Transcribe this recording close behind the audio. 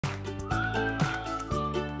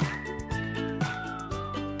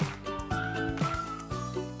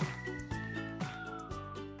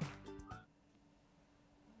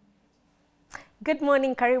Good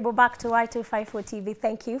morning, karibu back to Y254 TV.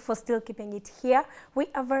 Thank you for still keeping it here. We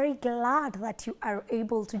are very glad that you are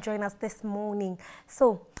able to join us this morning.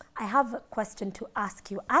 So, I have a question to ask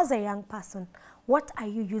you. As a young person, what are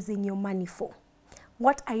you using your money for?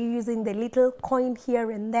 What are you using the little coin here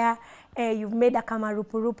and there? You've made a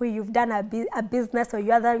kamarupurupu, you've done a business or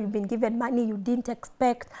you've been given money you didn't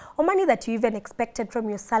expect, or money that you even expected from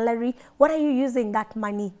your salary. What are you using that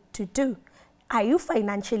money to do? Are you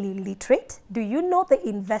financially literate? Do you know the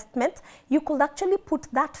investment you could actually put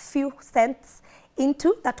that few cents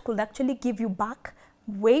into that could actually give you back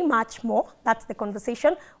way much more? That's the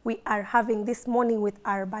conversation we are having this morning with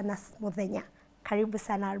Urbanus Muthenya. Karibu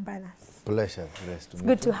sana Urbanus. Pleasure. It's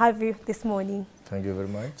good to have you this morning. Thank you very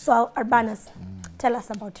much. So Urbanus, tell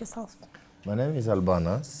us about yourself. My name is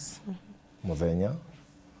Urbanus Muthenya.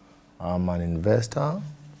 I'm an investor.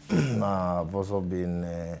 I've also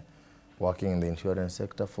been working in the insurance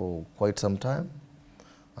sector for quite some time,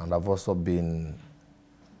 and I've also been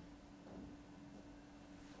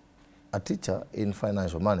a teacher in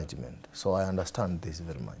financial management, so I understand this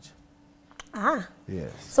very much. Ah.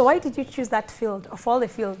 Yes. So why did you choose that field of all the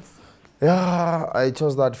fields? Yeah, I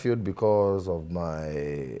chose that field because of my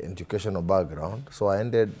educational background, so I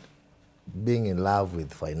ended being in love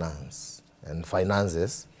with finance and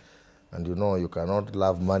finances. And you know, you cannot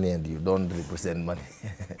love money and you don't represent money.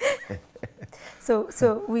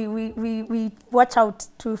 So we watch out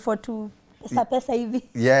for pesa hivi.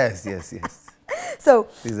 Yes. So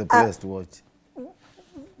this is a place to watch.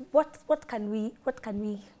 What can we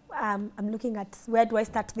I'm looking at where do I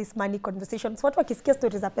start this money conversations. What wakisikia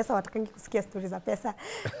stories za pesa watakangi kusikia stories za pesa,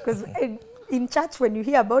 because in church when you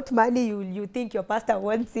hear about money you think your pastor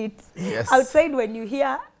wants it. Yes. Outside when you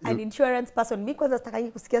hear an insurance person, mi kwanza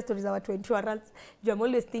sitakangi kusikia stories za watu insurance. I'm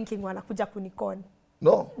always thinking wanakuja kunikon.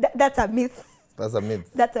 No. That's a myth. That's a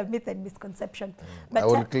myth. That's a myth and misconception. But I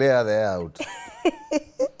will clear the air out.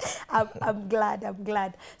 I'm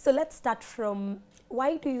glad. So let's start from,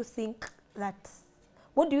 what do you think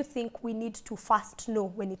we need to first know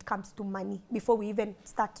when it comes to money before we even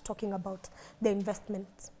start talking about the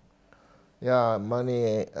investments? Yeah,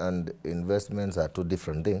 money and investments are two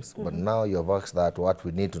different things. But now you have asked that what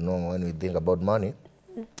we need to know when we think about money.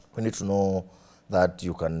 We need to know that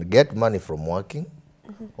you can get money from working,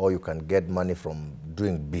 or you can get money from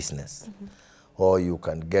doing business, or you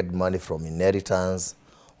can get money from inheritance,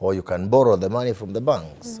 or you can borrow the money from the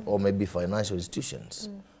banks, or maybe financial institutions,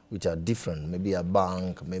 which are different. Maybe a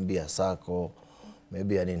bank, maybe a SACCO,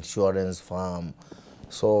 maybe an insurance firm.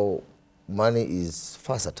 So money is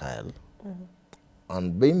versatile.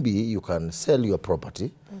 And maybe you can sell your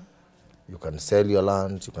property, you can sell your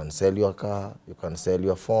land, you can sell your car, you can sell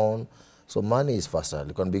your phone. So money is versatile.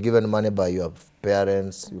 You can be given money by your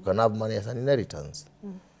parents, you can have money as an inheritance.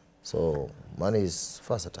 So money is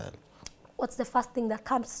versatile. What's the first thing that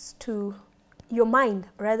comes to your mind,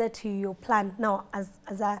 rather to your plan now as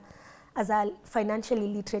a financially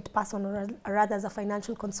literate person, or rather as a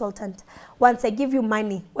financial consultant? Once I give you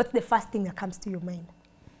money, what's the first thing that comes to your mind?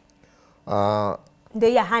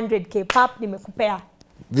 The 100K pap nimekupea.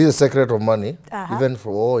 This is the secret of money, even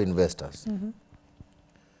for all investors.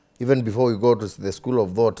 Even before we go to the school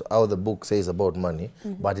of thought, how the book says about money,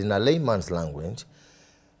 but in a layman's language,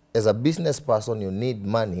 as a business person, you need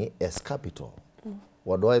money as capital.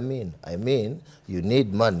 What do I mean? I mean, you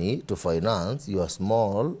need money to finance your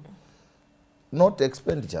small, not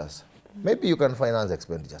expenditures. Maybe you can finance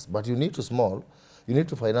expenditures, but you need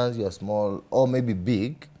to finance your small or maybe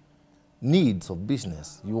big needs of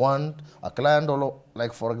business. You want a client,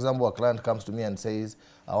 like for example, a client comes to me and says,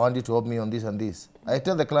 I want you to help me on this and this. I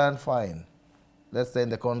tell the client, fine. Let's say in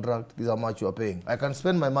the contract, this is how much you are paying. I can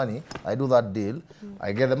spend my money, I do that deal,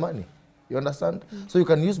 I get the money. You understand? So you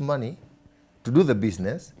can use money to do the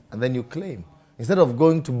business, and then you claim. Instead of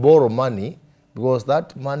going to borrow money, because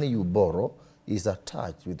that money you borrow is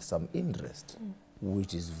attached with some interest,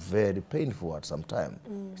 which is very painful at some time.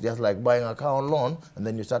 It's just like buying a car on loan, and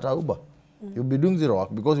then you start a Uber. You'll be doing zero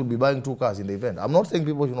work because you'll be buying 2 cars in the event. I'm not saying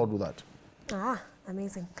people should not do that. Ah,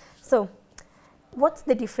 amazing. So, what's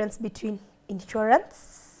the difference between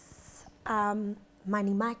insurance,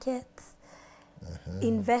 money markets,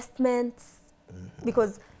 investments?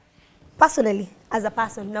 Because personally, as a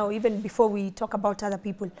person now, even before we talk about other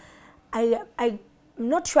people, I'm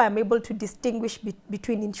not sure I'm able to distinguish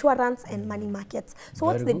between insurance and money markets. So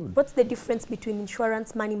what's the difference between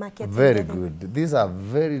insurance, money markets? Very good. These are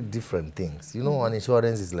very different things. You know, an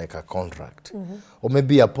insurance is like a contract, or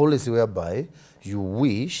maybe a policy whereby you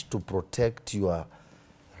wish to protect your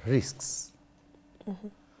risks.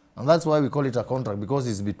 And that's why we call it a contract, because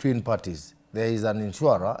it's between parties. There is an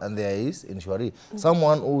insurer and there is insuree.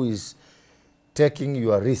 Someone who is taking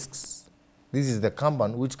your risks. This is the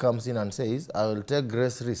company which comes in and says, I will take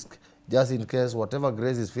Grace risk, just in case whatever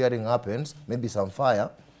Grace is fearing happens, maybe some fire,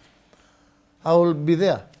 I will be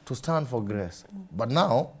there to stand for Grace. But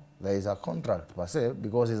now, there is a contract per se,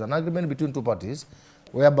 because it's an agreement between two parties,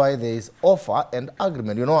 whereby there is offer and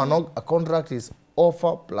agreement. You know, a contract is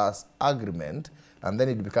offer plus agreement, and then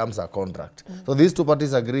it becomes a contract. So these two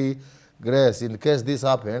parties agree, Grace, in case this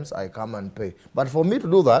happens, I come and pay. But for me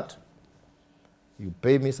to do that, you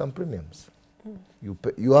pay me some premiums.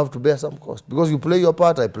 You have to bear some cost. Because you play your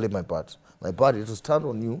part, I play my part. My part is to stand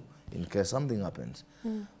on you in case something happens.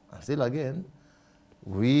 And still again,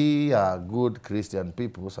 we are good Christian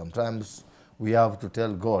people. Sometimes we have to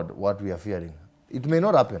tell God what we are fearing. It may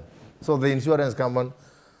not happen. So the insurance company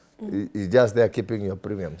is just there keeping your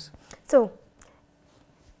premiums. So,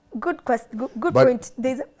 good question, good point.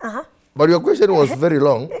 There's, But your question was very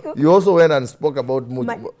long. You also went and spoke about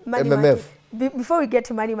MMF. Before we get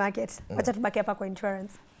to money market, wacha tubaki hapa kwa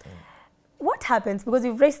insurance. What happens, because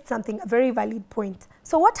you've raised something, a very valid point.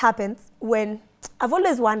 So what happens when, I've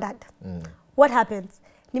always wondered, what happens?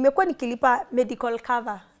 Nimekuwa nikilipa medical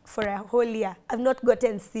cover for a whole year. I've not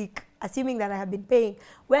gotten sick, assuming that I have been paying.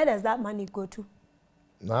 Where does that money go to?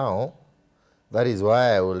 Now, that is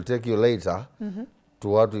why I will take you later to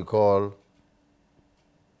what we call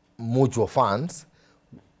mutual funds,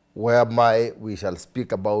 whereby we shall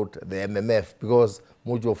speak about the MMF, because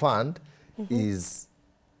mutual fund is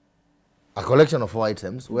a collection of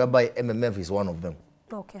items, whereby MMF is one of them.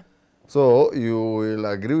 Okay. So you will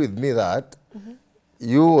agree with me that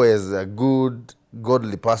you, as a good,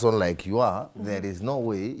 godly person like you are, there is no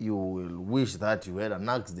way you will wish that you had an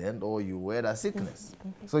accident or you had a sickness.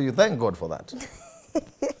 So you thank God for that.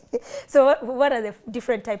 So what are the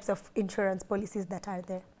different types of insurance policies that are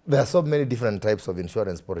there? There are so many different types of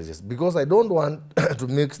insurance policies, because I don't want to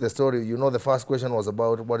mix the story. You know, the first question was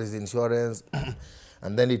about what is insurance,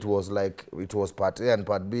 and then it was like, it was part A and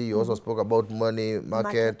part B. You also spoke about money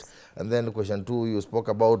market, and then question 2, you spoke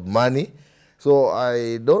about money. So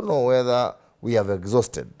I don't know whether we have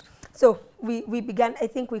exhausted. So we began, I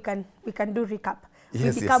think we can do recap.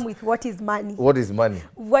 Yes, we become with what is money. What is money?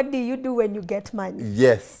 What do you do when you get money?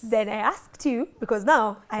 Yes. Then I asked you, because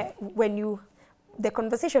now, the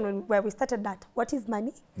conversation where we started that, what is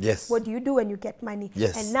money? Yes. What do you do when you get money?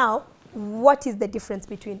 Yes. And now, what is the difference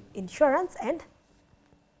between insurance and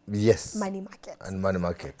money market? And money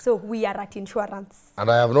market. So we are at insurance. And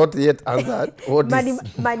I have not yet answered what money,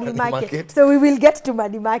 is money market. So we will get to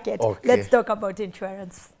money market. Okay. Let's talk about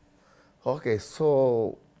insurance. Okay,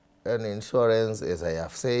 so an insurance, as I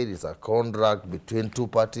have said, is a contract between two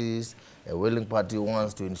parties. A willing party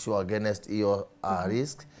wants to insure against your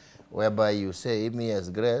risk, whereby you say, me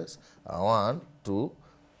as Grace, I want to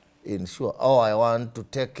insure, or I want to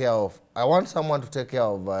take care of, I want someone to take care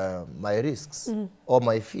of my risks, or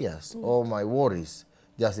my fears, or my worries,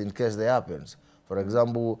 just in case they happens. For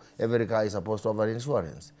example, every car is supposed to have an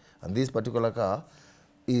insurance, and this particular car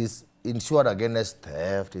is insured against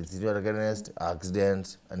theft, it's insured against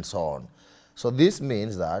accidents, and so on. So this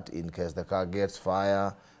means that in case the car gets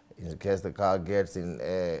fire, in case the car gets in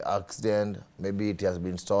an accident, maybe it has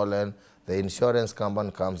been stolen, the insurance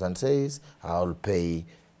company comes and says, I'll pay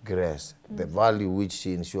Grace the value which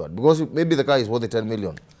she insured. Because maybe the car is worth 10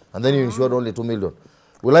 million, and then you insured only 2 million.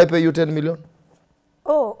 Will I pay you 10 million?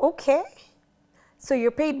 Oh, okay. So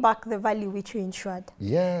you paid back the value which you insured?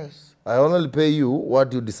 Yes. I only pay you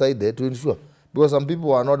what you decided to insure. Because some people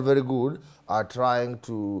who are not very good are trying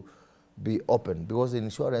to be open. Because in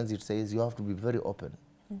insurance, it says you have to be very open.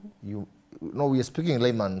 You know, we are speaking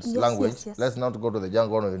layman's language. Yes. Let's not go to the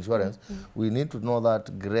jargon of insurance. We need to know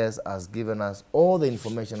that Grace has given us all the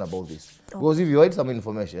information about this. Because if you hide some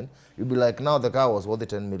information, you'll be like, now the car was worth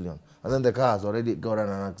 10 million. And then the car has already gotten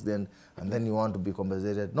an accident, and then you want to be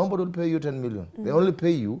compensated. Nobody will pay you 10 million. They only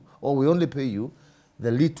pay you, or we only pay you, the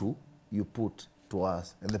little you put to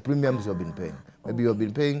us and the premiums you have been paying. Maybe you have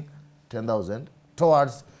been paying 10,000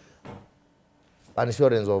 towards an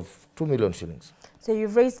insurance of 2 million shillings. So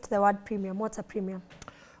you've raised the word premium. What's a premium?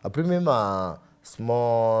 A premium are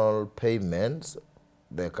small payments.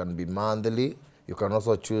 They can be monthly. You can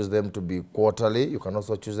also choose them to be quarterly. You can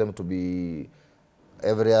also choose them to be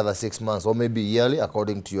every other 6 months, or maybe yearly,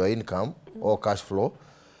 according to your income or cash flow.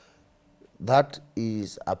 That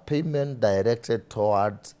is a payment directed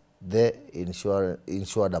towards the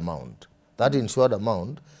insured amount. That insured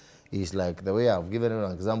amount is like the way I've given you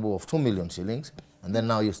an example of 2 million shillings, and then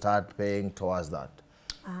now you start paying towards that.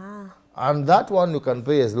 And that one you can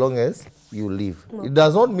pay as long as you live. It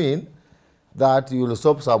does not mean that you will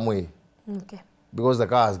stop some way. Okay. because the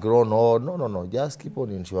car has grown old. No, no, no. Just keep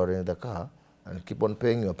on insuring the car and keep on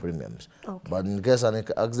paying your premiums. Okay. But in case an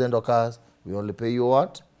accident occurs, we only pay you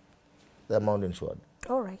what? The amount insured.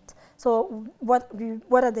 All right. So what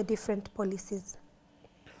are the different policies?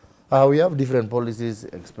 We have different policies,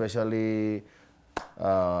 especially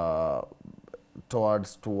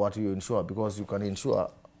towards to what you insure, because you can insure.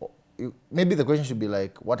 Maybe the question should be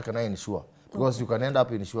like, what can I insure? Because you can end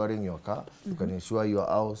up insuring your car, you can insure your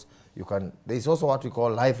house, you can. There's also what we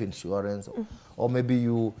call life insurance, or maybe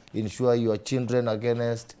you insure your children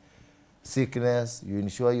against sickness, you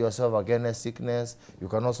insure yourself against sickness. You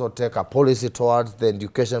can also take a policy towards the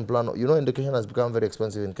education plan. You know, education has become very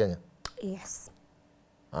expensive in Kenya. Yes.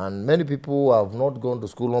 And many people have not gone to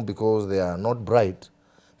school not because they are not bright,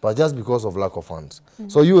 but just because of lack of funds.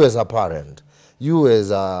 So you as a parent, you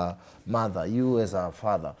as a mother, you as a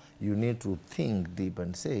father, you need to think deep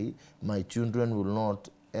and say, my children will not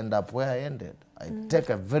end up where I ended. I take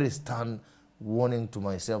a very stern warning to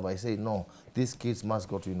myself. I say, no, these kids must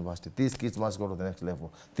go to university. These kids must go to the next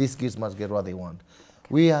level. These kids must get what they want.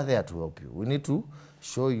 Okay. We are there to help you. We need to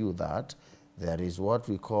show you that there is what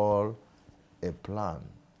we call a plan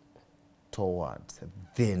towards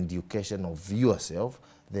the education of yourself,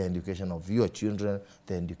 the education of your children,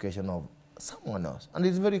 the education of someone else. And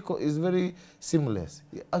it's very seamless.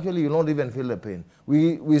 Actually, you don't even feel the pain.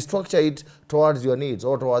 We structure it towards your needs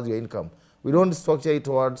or towards your income. We don't structure it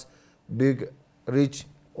towards big, rich.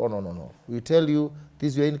 Oh, no, no, no. We tell you,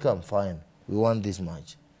 this is your income, fine. We want this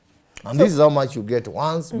much. And so, this is how much you get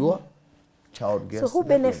once your child gets. So who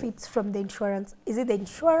benefits from the insurance? Is it the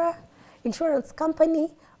insurer, insurance company,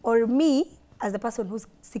 or me as the person who's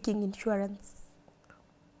seeking insurance?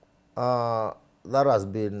 That has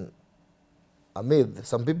been a myth.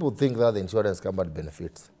 Some people think that the insurance company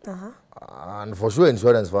benefits. And for sure,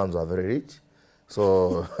 insurance firms are very rich.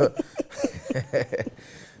 So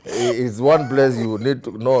it's one place you need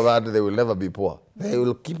to know that they will never be poor. They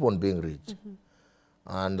will keep on being rich.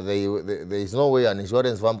 And there is no way an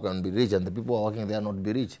insurance firm can be rich and the people who are working there not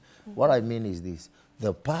be rich. What I mean is this.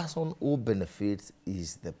 The person who benefits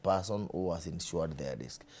is the person who has insured their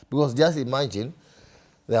risk. Because just imagine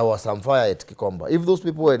there was some fire at Kikomba. If those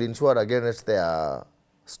people had insured against their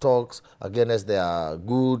stocks, against their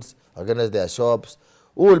goods, against their shops,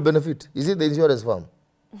 who will benefit? Is it the insurance firm?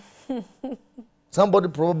 Somebody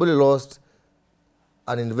probably lost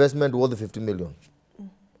an investment worth 50 million.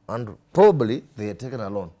 And probably they had taken a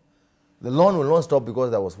loan. The loan will not stop because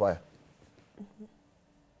there was fire.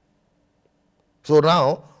 So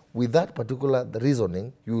now, with that particular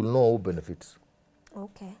reasoning, you will know who benefits.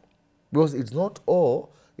 Okay. Because it's not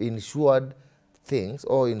all insured things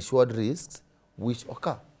or insured risks which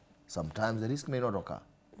occur. Sometimes the risk may not occur.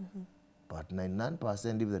 But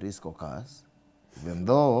 99% if the risk occurs, even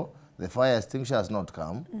though the fire extinguisher has not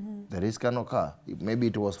come, the risk can occur. Maybe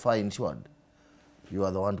it was fire insured. You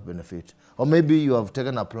are the one to benefit. Or maybe you have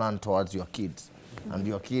taken a plan towards your kids, and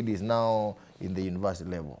your kid is now in the university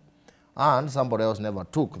level. And somebody else never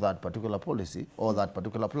took that particular policy or that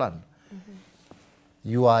particular plan.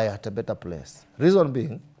 You are at a better place. Reason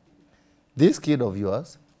being, this kid of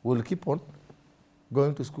yours will keep on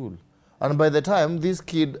going to school. And by the time this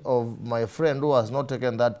kid of my friend who has not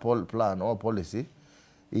taken that plan or policy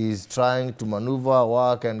is trying to maneuver,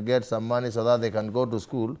 work, and get some money so that they can go to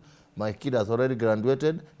school, my kid has already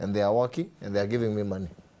graduated and they are working and they are giving me money.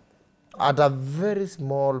 At a very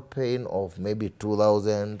small pain of maybe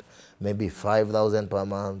 2,000, maybe 5,000 per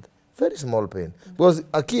month. Very small pain. Because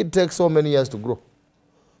a kid takes so many years to grow.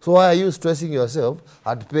 So why are you stressing yourself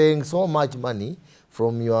at paying so much money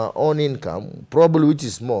from your own income, probably which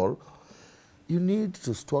is small? You need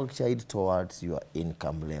to structure it towards your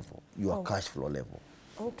income level, your cash flow level.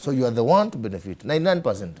 Okay. So you are the one to benefit,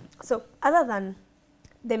 99%. So other than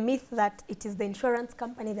the myth that it is the insurance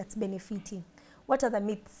company that's benefiting, what are the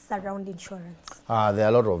myths around insurance? There are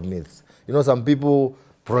a lot of myths. You know, some people,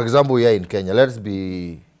 for example, here in Kenya, let's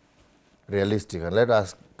be realistic and let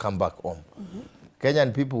us come back home.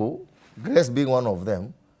 Kenyan people, Grace being one of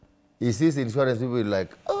them, he sees insurance people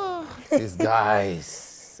like, oh, these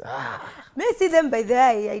guys. May I see them by the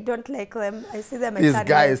eye? I don't like them. I see them as these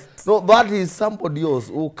guys. No, that is somebody else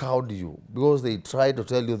who cowed you because they try to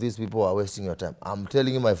tell you these people are wasting your time. I'm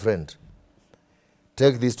telling you, my friend,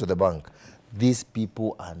 take this to the bank. These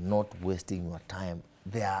people are not wasting your time.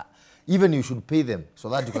 They are, even you should pay them so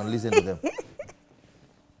that you can listen to them.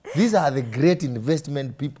 These are the great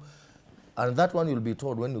investment people. And that one you'll be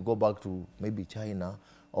told when you go back to maybe China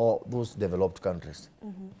or those developed countries.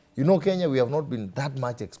 You know, Kenya, we have not been that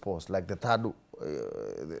much exposed, like the third,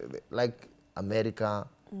 like America,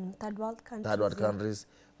 third world countries. Third world countries.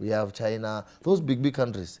 we have China, those big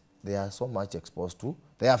countries, they are so much exposed to,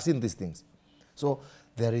 they have seen these things. So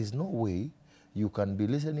there is no way you can be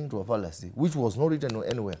listening to a fallacy, which was not written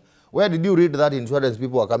anywhere. Where did you read that insurance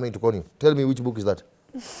people are coming to con you? Tell me which book is that?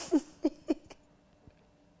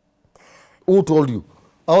 Who told you?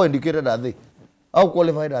 How educated are they? How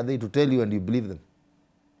qualified are they to tell you and you believe them?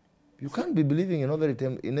 You can't be believing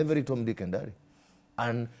in every Tom, Dick and Harry.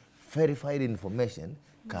 And verified information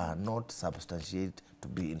cannot substantiate to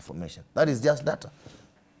be information. That is just data.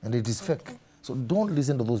 And it is fake. So don't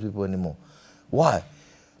listen to those people anymore. Why?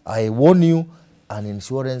 I warn you, an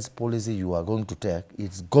insurance policy you are going to take,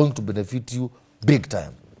 it's going to benefit you big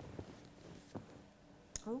time.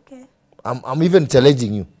 Okay. I'm even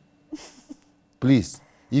challenging you. Please,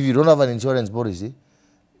 if you don't have an insurance policy,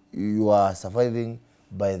 you are surviving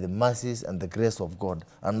by the mercies and the grace of God.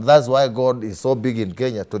 And that's why God is so big in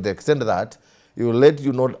Kenya, to the extent that he will let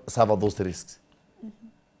you not suffer those risks.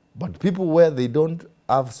 But people where they don't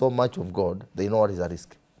have so much of God, they know what is a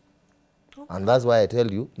risk. Okay. And that's why I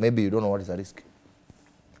tell you, maybe you don't know what is a risk.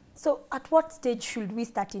 So at what stage should we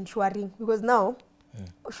start insuring? Because now,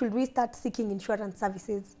 should we start seeking insurance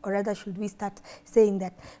services, or rather should we start saying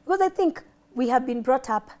that? Because I think we have been brought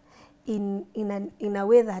up in a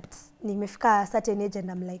way that nimefika a certain age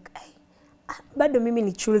and I'm like, bado mimi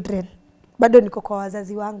ni children, bado niko kwa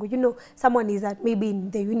wazazi wangu. You know, someone is at maybe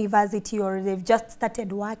in the university or they've just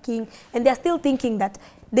started working and they're still thinking that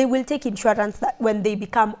they will take insurance that when they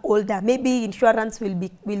become older. Maybe insurance will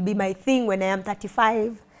be my thing when I am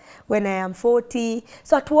 35, when I am 40.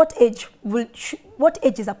 So at what age what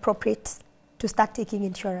age is appropriate to start taking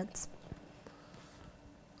insurance?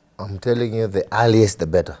 I'm telling you, the earliest the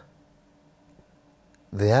better.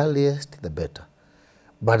 The earliest the better.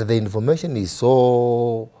 But the information is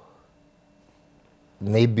so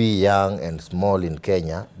maybe young and small in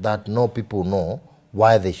Kenya that no people know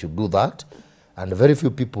why they should do that, and very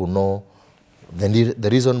few people know the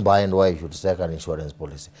reason behind why you should take an insurance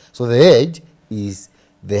policy. So the age is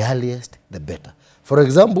the earliest the better. For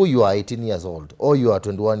example, you are 18 years old or you are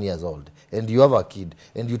 21 years old and you have a kid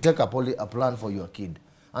and you take a plan for your kid.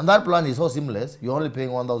 And that plan is so seamless, you're only paying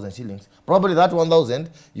 1,000 shillings. Probably that 1,000,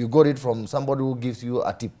 you got it from somebody who gives you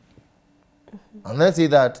a tip. And let's say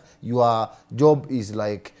that your job is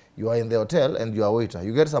like you are in the hotel and you are a waiter.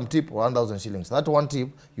 You get some tip, 1,000 shillings. That one tip,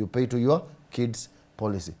 you pay to your kid's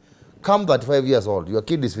policy. Come 35 years old, your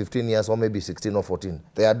kid is 15 years or maybe 16 or 14.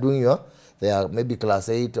 They are maybe class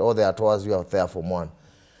 8 or they are towards you are there from 1.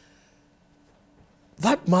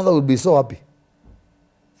 That mother will be so happy.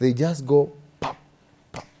 They just go,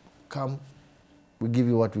 come, we give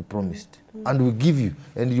you what we promised. And we give you,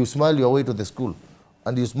 and you smile your way to the school,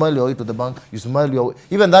 and you smile your way to the bank, you smile your way.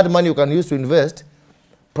 Even that money you can use to invest,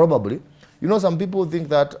 probably. You know, some people think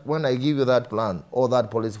that when I give you that plan, or that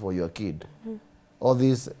policy for your kid, or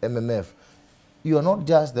this MMF, you are not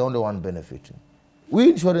just the only one benefiting.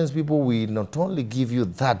 We insurance people, we not only give you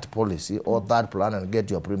that policy or that plan and get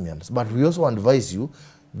your premiums, but we also advise you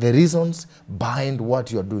the reasons behind what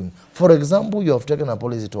you're doing. For example, you have taken a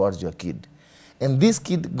policy towards your kid, and this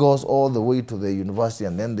kid goes all the way to the university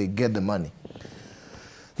and then they get the money.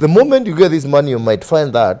 The moment you get this money, you might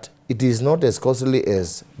find that it is not as costly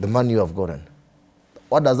as the money you have gotten.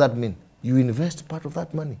 What does that mean? You invest part of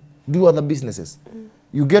that money, do other businesses.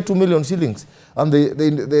 You get 2 million shillings, and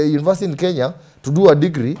the university in Kenya to do a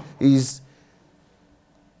degree is,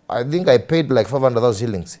 I think I paid like 500,000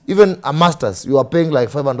 shillings. Even a master's, you are paying like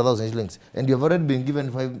 500,000 shillings, and you have already been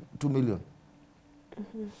given 2 million.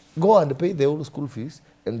 Go and pay the whole school fees,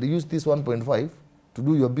 and use this 1.5 to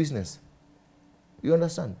do your business. You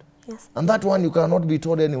understand? Yes. And that one you cannot be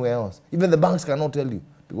told anywhere else. Even the banks cannot tell you,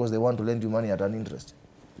 because they want to lend you money at an interest.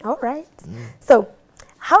 All right. So,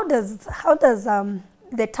 how does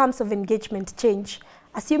the terms of engagement change,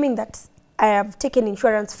 assuming that I have taken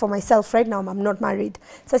insurance for myself? Right now, I'm not married.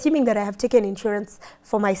 So assuming that I have taken insurance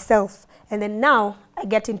for myself, and then now I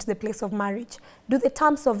get into the place of marriage, do the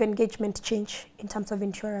terms of engagement change in terms of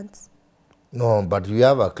insurance? No, but you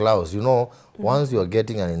have a clause. You know, once you are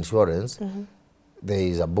getting an insurance, there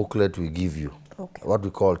is a booklet we give you, what we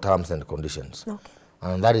call terms and conditions.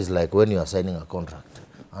 And that is like when you are signing a contract.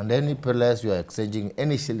 And any place you are exchanging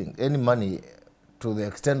any shilling, any money, to the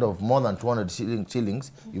extent of more than 200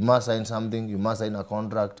 shillings, you must sign something, you must sign a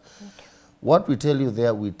contract. What we tell you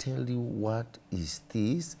there, we tell you what is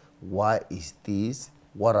this, why is this,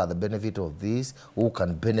 what are the benefits of this, who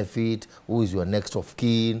can benefit, who is your next of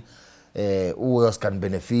kin, who else can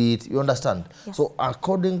benefit, you understand? Yes. So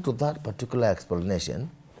according to that particular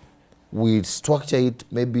explanation, we structure it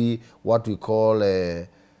maybe what we call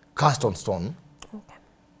cast on stone.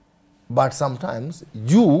 But sometimes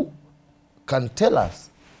you can tell us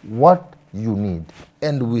what you need,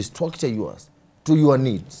 and we structure yours to your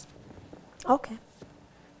needs. Okay.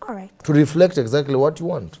 All right. To reflect exactly what you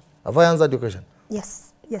want. Have I answered your question?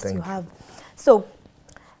 Yes. Yes, Thank you you. have. So,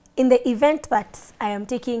 in the event that I am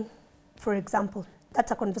taking, for example,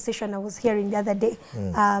 that's a conversation I was hearing the other day.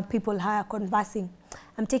 People are conversing.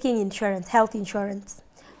 I'm taking insurance, health insurance.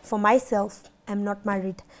 For myself, I'm not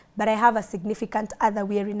married, but I have a significant other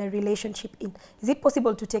we are in a relationship in. Is it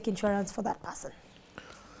possible to take insurance for that person?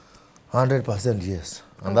 100% yes.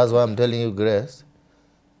 And that's why I'm telling you, Grace,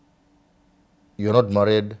 you're not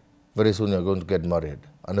married. Very soon you're going to get married.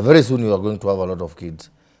 And very soon you are going to have a lot of kids.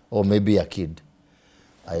 Or maybe a kid.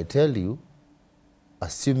 I tell you,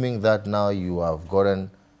 assuming that now you have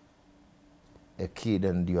gotten a kid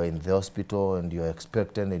and you are in the hospital and you are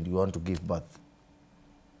expectant and you want to give birth,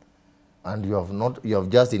 and you have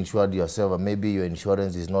just insured yourself, and maybe your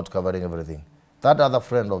insurance is not covering everything. That other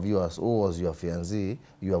friend of yours who was your fiancé,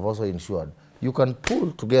 you have also insured. You can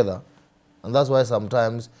pull together, and that's why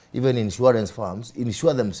sometimes even insurance firms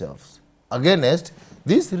insure themselves against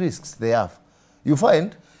these risks they have. You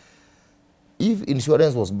find if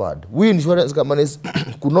insurance was bad, we insurance companies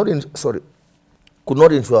could not insure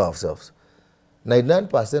ourselves.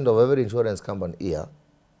 99% of every insurance company here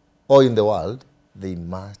or in the world, they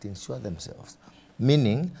must insure themselves.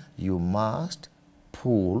 Meaning, you must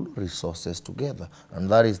pool resources together. And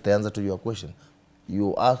that is the answer to your question.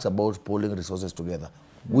 You asked about pooling resources together,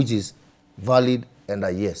 which is valid and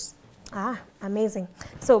a yes. Ah, amazing.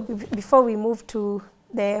 So before we move to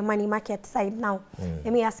the money market side now,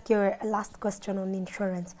 let me ask you a last question on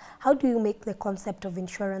insurance. How do you make the concept of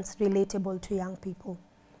insurance relatable to young people?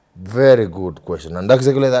 Very good question. And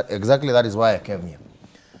exactly that is why I came here.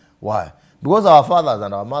 Why? Because our fathers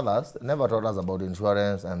and our mothers never taught us about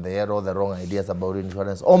insurance, and they had all the wrong ideas about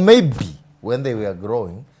insurance. Or maybe when they were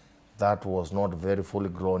growing, that was not very fully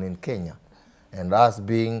grown in Kenya. And us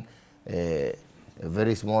being a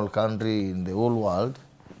very small country in the whole world,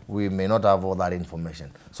 we may not have all that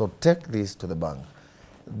information. So take this to the bank.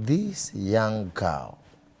 This young girl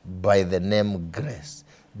by the name Grace,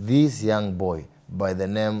 this young boy by the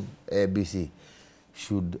name ABC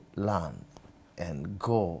should learn and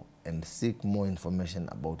go and seek more information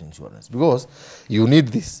about insurance, because you need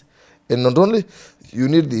this. And not only you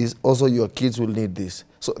need this, also your kids will need this.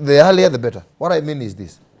 So the earlier the better. What I mean is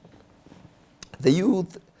this. The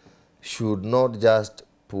youth should not just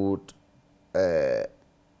put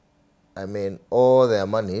all their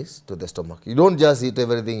monies to the stomach. You don't just eat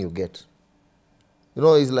everything you get. You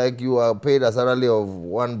know, it's like you are paid a salary of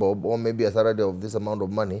 1 bob or maybe a salary of this amount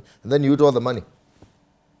of money, and then you eat all the money.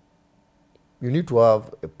 You need to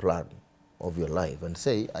have a plan of your life and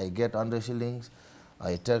say, I get 100 shillings,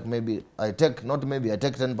 I take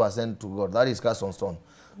 10% to God. That is cast on stone.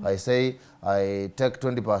 I say, I take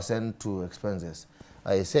 20% to expenses.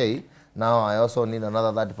 I say, now I also need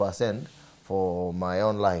another 30% for my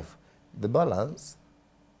own life. The balance,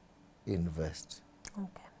 invest.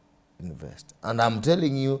 Okay. Invest. And I'm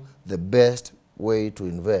telling you, the best way to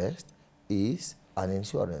invest is an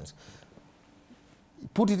insurance.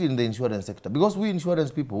 Put it in the insurance sector, because we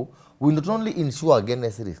insurance people, we not only insure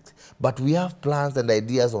against risks, but we have plans and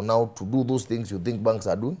ideas on how to do those things you think banks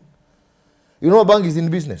are doing. You know, a bank is in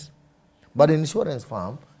business, but an insurance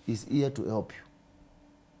firm is here to help you.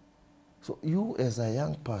 So you as a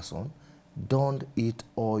young person, don't eat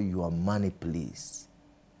all your money, please.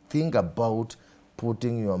 Think about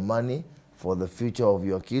putting your money for the future of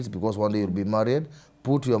your kids, because one day you'll be married.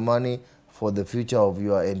 Put your money for the future of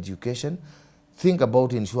your education. Think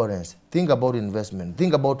about insurance. Think about investment.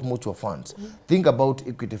 Think about mutual funds. Think about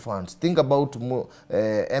equity funds. Think about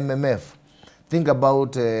MMF. Think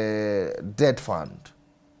about debt fund.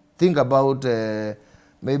 Think about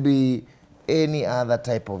maybe any other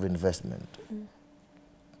type of investment.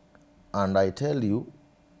 And I tell you,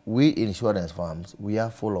 we insurance firms, we are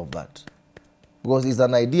full of that. Because it's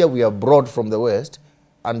an idea we have brought from the West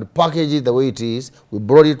and packaged it the way it is. We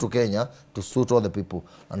brought it to Kenya to suit all the people.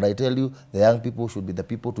 And I tell you, the young people should be the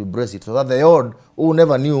people to embrace it, so that the old who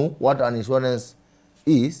never knew what an insurance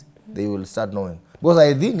is, they will start knowing. Because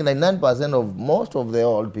I think 99% of most of the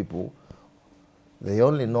old people, they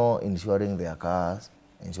only know insuring their cars,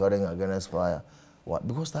 insuring against fire. What?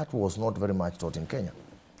 Because that was not very much taught in Kenya.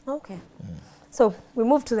 Okay. So we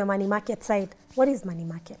move to the money market side. What is money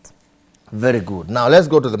market? Very good. Now let's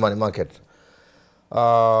go to the money market.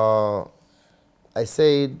 I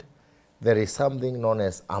said there is something known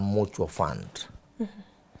as a mutual fund.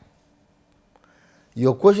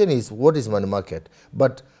 Your question is, what is money market?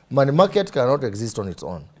 But money market cannot exist on its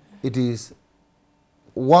own. It is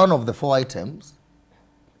one of the 4 items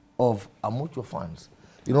of a mutual funds.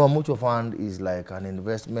 You know, a mutual fund is like an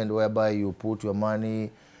investment whereby you put your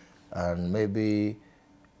money and maybe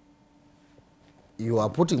you are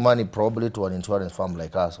putting money probably to an insurance firm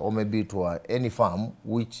like us, or maybe to any firm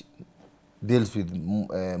which deals with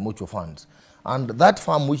mutual funds. And that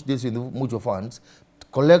firm which deals with mutual funds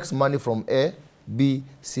collects money from A, B,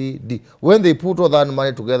 C, D. When they put all that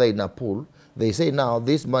money together in a pool, they say now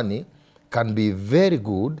this money can be very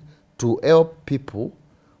good to help people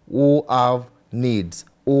who have needs,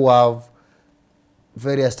 who have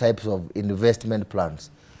various types of investment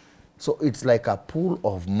plans. So it's like a pool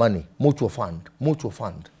of money, mutual fund.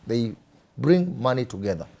 They bring money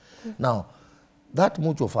together. Now, that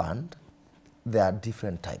mutual fund, there are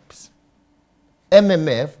different types.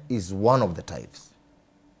 MMF is one of the types.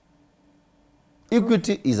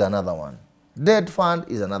 Equity is another one. Debt fund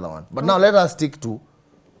is another one. But now let us stick to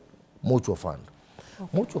mutual fund.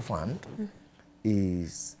 Mutual fund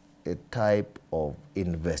is a type of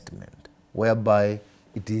investment whereby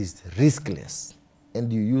it is riskless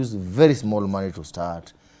and you use very small money to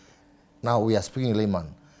start. Now we are speaking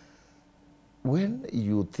layman. When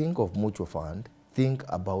you think of mutual fund, think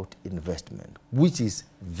about investment, which is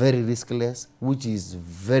very riskless, which is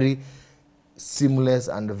very seamless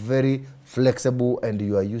and very flexible, and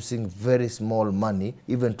you are using very small money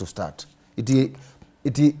even to start.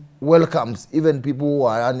 It welcomes even people who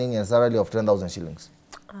are earning a salary of 10,000 shillings.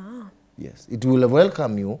 Ah. Yes, it will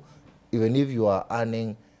welcome you even if you are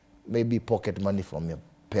earning maybe pocket money from your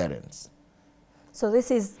parents. So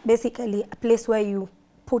this is basically a place where you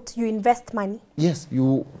invest money? Yes,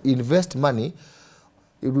 you invest money.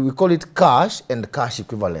 We call it cash and cash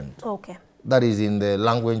equivalent. Okay. That is in the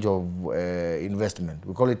language of investment.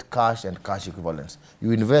 We call it cash and cash equivalents.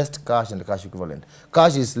 You invest cash and cash equivalent.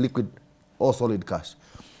 Cash is liquid or solid cash.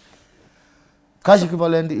 Cash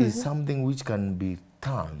equivalent is something which can be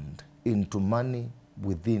turned into money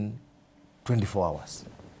within 24 hours.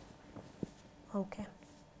 Okay.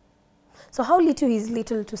 So how little is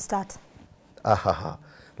little to start?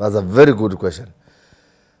 That's a very good question.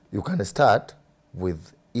 You can start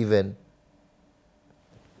with even,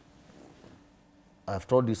 I've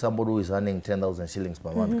told you somebody who is earning 10,000 shillings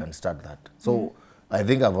per month can start that. So I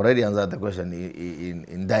think I've already answered the question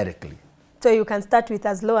indirectly. So you can start with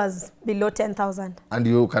as low as below 10,000. And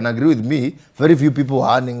you can agree with me, very few people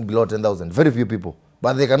are earning below 10,000, very few people.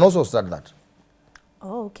 But they can also start that.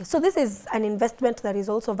 Oh, okay. So this is an investment that is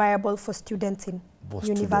also viable for students in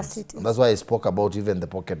universities. That's why I spoke about even the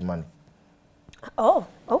pocket money. Oh,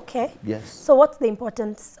 okay. Yes. So what's the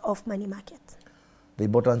importance of money market? The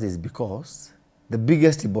importance is because the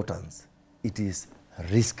biggest importance, it is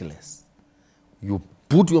riskless. You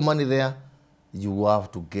put your money there, you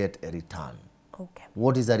have to get a return. Okay.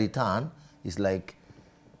 What is a return? It's like,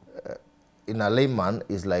 in a layman,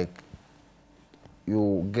 is like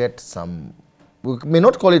you get some, we may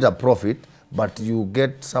not call it a profit, but you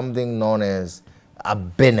get something known as a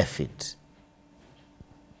benefit.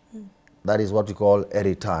 That is what we call a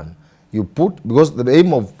return. You put, because the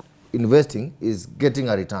aim of investing is getting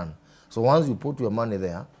a return. So once you put your money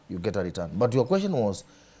there, you get a return. But your question was,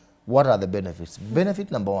 what are the benefits?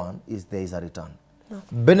 Benefit number one is there is a return. Okay.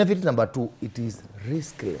 Benefit number two, it is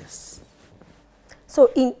riskless.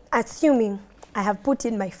 So in assuming I have put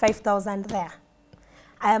in my 5,000 there,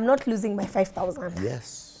 I am not losing my 5,000.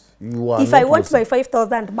 Yes. You are if I want my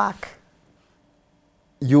 5,000 back,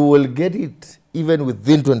 you will get it even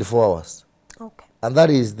within 24 hours. Okay. And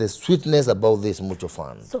that is the sweetness about this mutual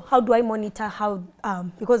fund. So how do I monitor how,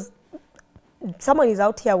 because someone is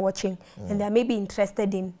out here watching and they may be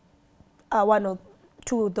interested in one or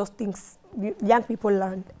two of those things, young people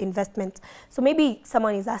learn investment. So maybe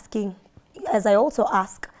someone is asking, as I also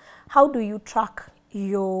ask, how do you track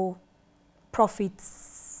your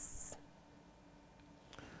profits?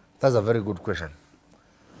 That's a very good question.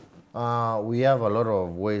 We have a lot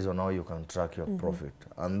of ways on how you can track your profit.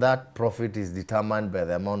 And that profit is determined by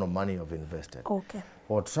the amount of money you've invested. Okay.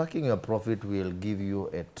 For tracking your profit, we'll give you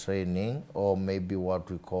a training or maybe what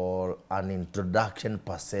we call an introduction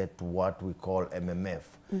per se to what we call MMF.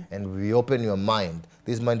 And we open your mind.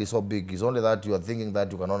 This mind is so big, it's only that you are thinking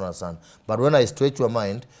that you cannot understand. But when I stretch your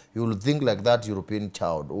mind, you will think like that European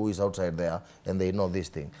child who is outside there and they know this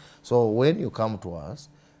thing. So when you come to us,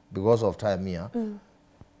 because of time here,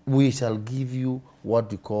 we shall give you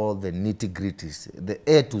what we call the nitty-gritties, the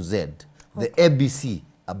A to Z, the ABC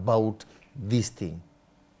about this thing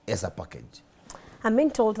as a package. I'm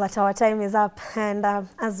being told that our time is up, and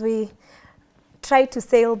as we try to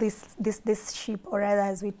sail this ship, or rather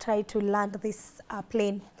as we try to land this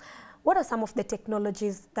plane, what are some of the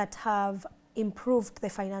technologies that have improved the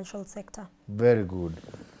financial sector? Very good.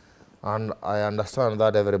 And I understand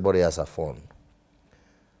that everybody has a phone.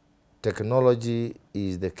 Technology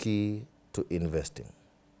is the key to investing.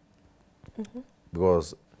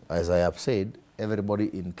 Because, as I have said, everybody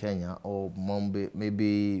in Kenya or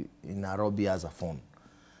maybe in Nairobi has a phone.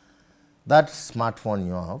 That smartphone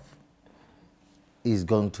you have is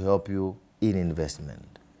going to help you in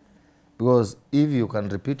investment. Because if you can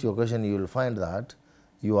repeat your question, you will find that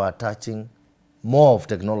you are touching more of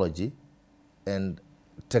technology and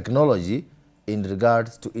technology in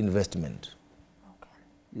regards to investment.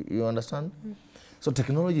 Okay. You understand? So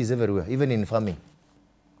technology is everywhere, even in farming,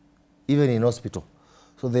 even in hospital.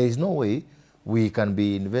 So there is no way we can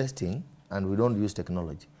be investing and we don't use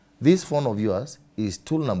technology. This phone of yours is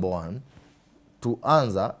tool number one to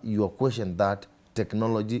answer your question that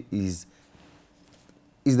technology is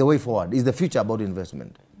the way forward, is the future about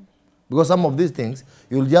investment. Because some of these things,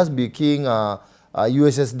 you'll just be keying a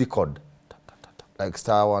USSD code, like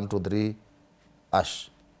 *123#.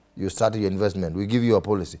 You start your investment, we give you a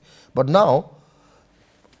policy. But now,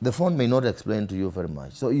 the phone may not explain to you very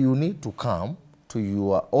much. So you need to come to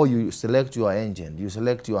your, or you select your agent, you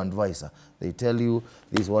select your advisor. They tell you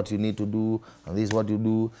this is what you need to do, and this is what you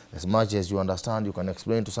do. As much as you understand, you can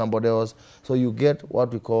explain to somebody else. So you get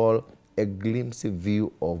what we call a glimpse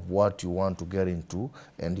view of what you want to get into,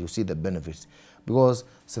 and you see the benefits. Because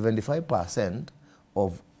 75%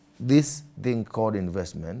 of this thing called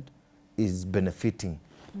investment is benefiting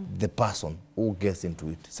the person who gets into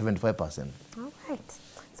it, 75%. All right.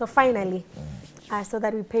 So finally, so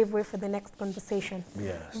that we pave way for the next conversation,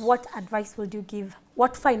 yes, what advice would you give,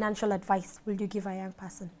 what financial advice will you give a young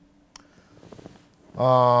person?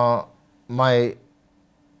 My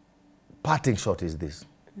parting shot is this.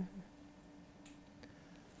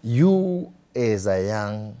 You as a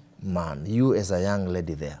young man, you as a young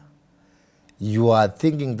lady there, you are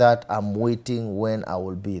thinking that I'm waiting when I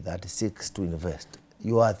will be 36 to invest.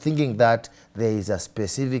 You are thinking that there is a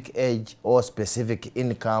specific age or specific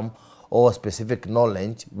income or specific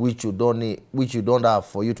knowledge which you don't have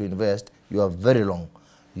for you to invest. You are very long.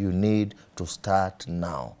 You need to start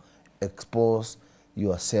now. Expose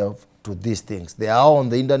yourself to these things. They are on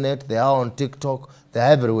the internet, they are on TikTok, they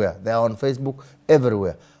are everywhere. They are on Facebook,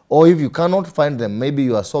 everywhere. Or if you cannot find them, maybe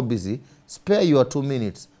you are so busy, spare your 2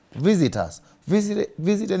 minutes. Visit us.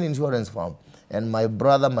 Visit an insurance firm. And my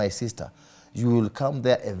brother, my sister, you will come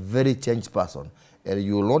there a very changed person. And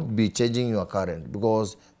you will not be changing your current,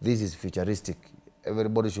 because this is futuristic.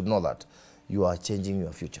 Everybody should know that. You are changing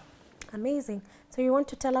your future. Amazing. So you want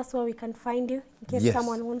to tell us where we can find you in case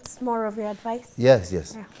someone wants more of your advice? Yes,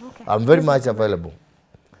 yes. Yeah, okay. I'm very much available.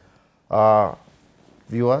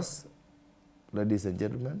 Viewers, ladies and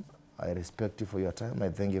gentlemen, I respect you for your time. I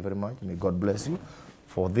thank you very much. May God bless you.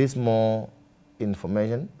 For this more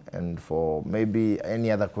information and for maybe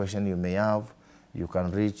any other question you may have, you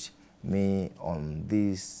can reach me on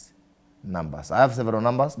these numbers. I have several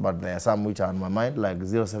numbers, but there are some which are on my mind, like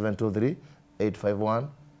 0723 851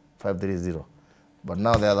 530. But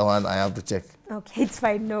now the other one I have to check. Okay, it's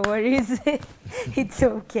fine, no worries. It's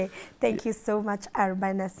okay. Thank you so much,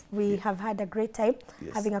 Urbanus. We have had a great time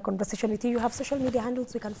having a conversation with you. You have social media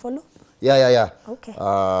handles we can follow? Yeah. Okay.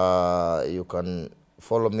 You can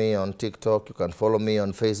follow me on TikTok, you can follow me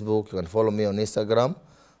on Facebook, you can follow me on Instagram.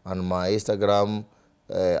 And my Instagram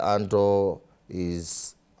handle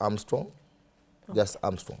is Armstrong, just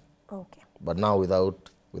Armstrong. Okay. But now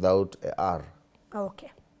without a R.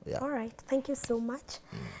 Okay. Yeah. All right. Thank you so much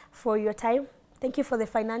for your time. Thank you for the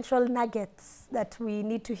financial nuggets that we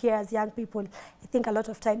need to hear as young people. I think a lot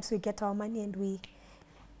of times we get our money and we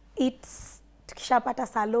eat tukishapata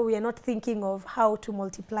salo. We are not thinking of how to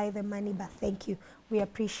multiply the money, but thank you. We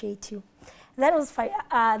appreciate you. That was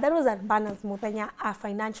Urbanus Muthenya, a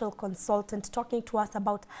financial consultant, talking to us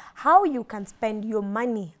about how you can spend your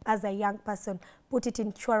money as a young person. Put it in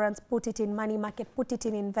insurance, put it in money market, put it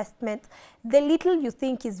in investment. The little you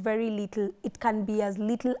think is very little, it can be as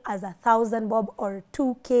little as 1,000 bob or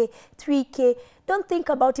 2K, 3K. Don't think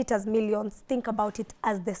about it as millions. Think about it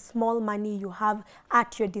as the small money you have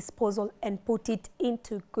at your disposal and put it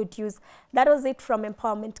into good use. That was it from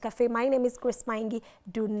Empowerment Cafe. My name is Chris Maingi.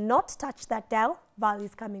 Do not touch that dial. Val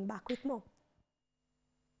is coming back with more.